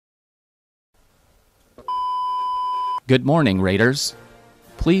Good morning, Raiders.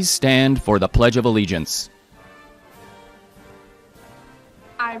 Please stand for the Pledge of Allegiance.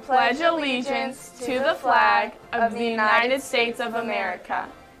 I pledge allegiance to the flag of the United States of America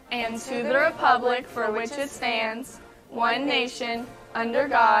and to the republic for which it stands, one nation, under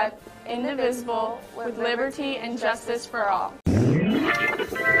God, indivisible, with liberty and justice for all.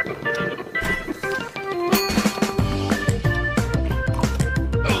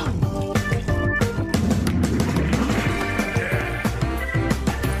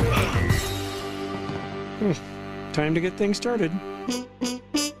 Time to get things started.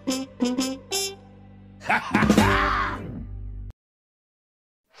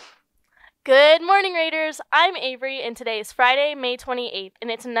 Good morning, Raiders. I'm Avery, and today is Friday, May 28th,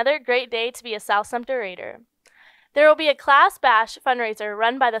 and it's another great day to be a South Sumter Raider. There will be a class bash fundraiser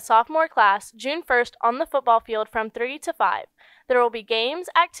run by the sophomore class June 1st on the football field from 3 to 5. There will be games,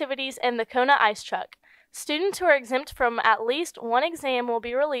 activities, and the Kona ice truck. Students who are exempt from at least one exam will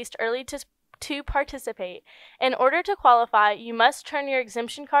be released early to participate. In order to qualify, you must turn your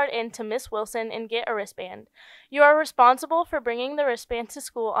exemption card in to Miss Wilson and get a wristband. You are responsible for bringing the wristband to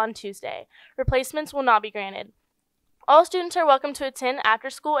school on Tuesday. Replacements will not be granted. All students are welcome to attend after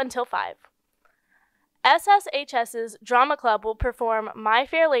school until 5. SSHS's Drama Club will perform My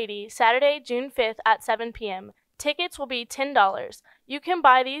Fair Lady Saturday, June 5th at 7 p.m. Tickets will be $10. You can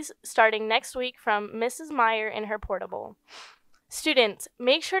buy these starting next week from Mrs. Meyer in her portable. Students,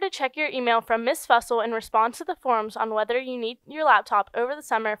 make sure to check your email from Ms. Fussell and respond to the forums on whether you need your laptop over the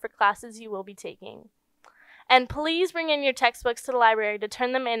summer for classes you will be taking. And please bring in your textbooks to the library to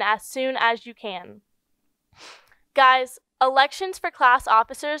turn them in as soon as you can. Guys, elections for class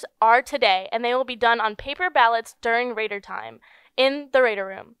officers are today, and they will be done on paper ballots during Raider time in the Raider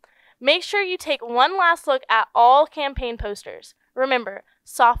Room. Make sure you take one last look at all campaign posters. Remember,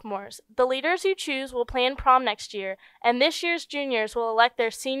 sophomores, the leaders you choose will plan prom next year, and this year's juniors will elect their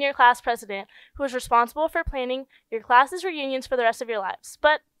senior class president, who is responsible for planning your class's reunions for the rest of your lives.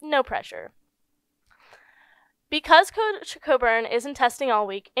 But no pressure. Because Coach Coburn isn't testing all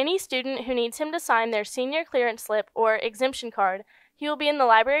week, any student who needs him to sign their senior clearance slip or exemption card, he will be in the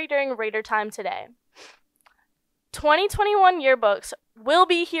library during Raider time today. 2021 yearbooks will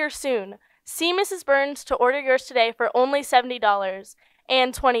be here soon. See Mrs. Burns to order yours today for only $70.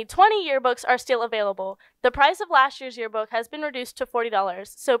 And 2020 yearbooks are still available. The price of last year's yearbook has been reduced to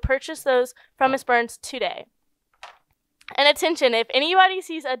 $40, so purchase those from Ms. Burns today. And attention, if anybody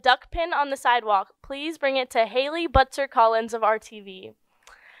sees a duck pin on the sidewalk, please bring it to Haley Butzer Collins of RTV.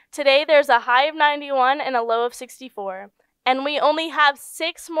 Today there's a high of 91 and a low of 64. And we only have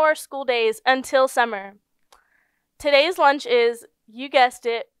 6 more school days until summer. Today's lunch is, you guessed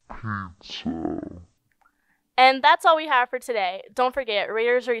it, pizza. And that's all we have for today. Don't forget,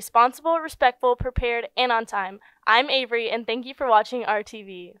 Raiders are responsible, respectful, prepared, and on time. I'm Avery, and thank you for watching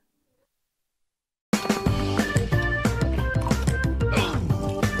RTV.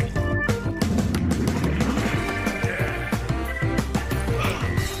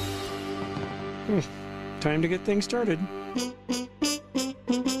 Time to get things started.